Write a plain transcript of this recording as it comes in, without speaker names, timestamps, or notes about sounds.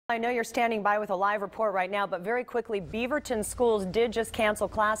I know you're standing by with a live report right now, but very quickly, Beaverton schools did just cancel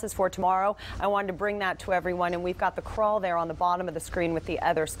classes for tomorrow. I wanted to bring that to everyone, and we've got the crawl there on the bottom of the screen with the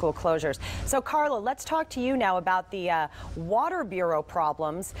other school closures. So, Carla, let's talk to you now about the Water Bureau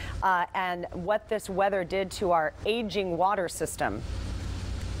problems and what this weather did to our aging water system.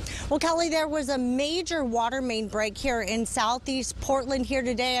 Well, Kelly, there was a major water main break here in southeast Portland here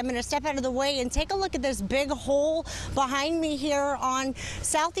today. I'm going to step out of the way and take a look at this big hole behind me here on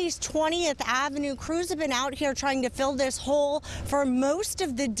southeast 20th Avenue. Crews have been out here trying to fill this hole for most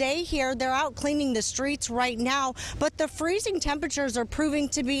of the day here. They're out cleaning the streets right now, but the freezing temperatures are proving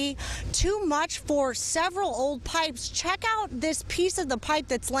to be too much for several old pipes. Check out this piece of the pipe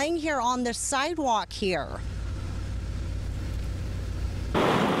that's laying here on the sidewalk here.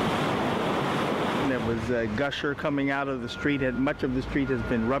 There was a gusher coming out of the street, and much of the street has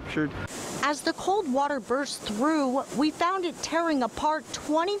been ruptured. As the cold water burst through, we found it tearing apart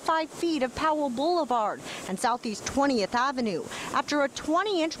 25 feet of Powell Boulevard and Southeast 20th Avenue after a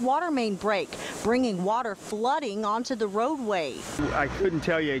 20-inch water main break, bringing water flooding onto the roadway. I couldn't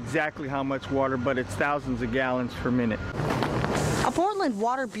tell you exactly how much water, but it's thousands of gallons per minute. A Portland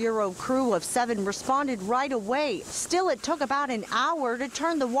Water Bureau crew of 7 responded right away. Still, it took about an hour to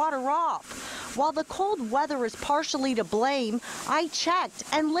turn the water off. While the cold weather is partially to blame, I checked,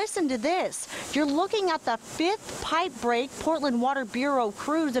 and listen to this. You're looking at the 5th pipe break Portland Water Bureau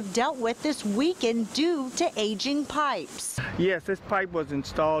crews have dealt with this weekend due to aging pipes. Yes, this pipe was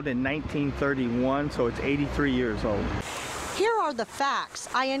installed in 1931, so it's 83 years old. Here are the facts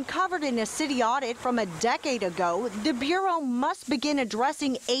I uncovered in a city audit from a decade ago. The Bureau must begin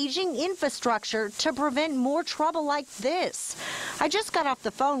addressing aging infrastructure to prevent more trouble like this. I just got off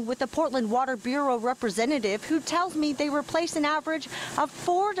the phone with the Portland Water Bureau representative who tells me they replace an average of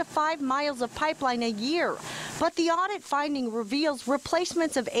 4 to 5 miles of pipeline a year. But the audit finding reveals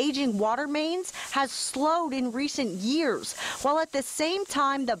replacements of aging water mains has slowed in recent years, while at the same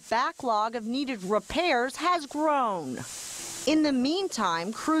time the backlog of needed repairs has grown. In the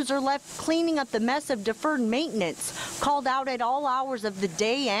meantime, crews are left cleaning up the mess of deferred maintenance, called out at all hours of the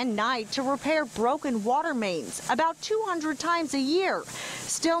day and night to repair broken water mains, about 200 times a year.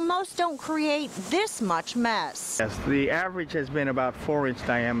 Still, most don't create this much mess. Yes, the average has been about 4-inch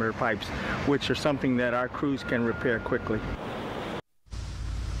diameter pipes, which are something that our crews can repair quickly.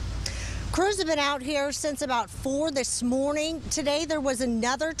 Crews have been out here since about 4 this morning. Today there was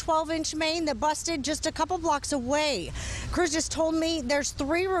another 12-inch main that busted just a couple blocks away. Crews just told me there's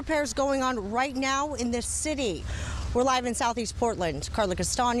 3 repairs going on right now in this city. We're live in southeast Portland. Carla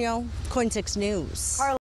Castano, KOIN 6 News.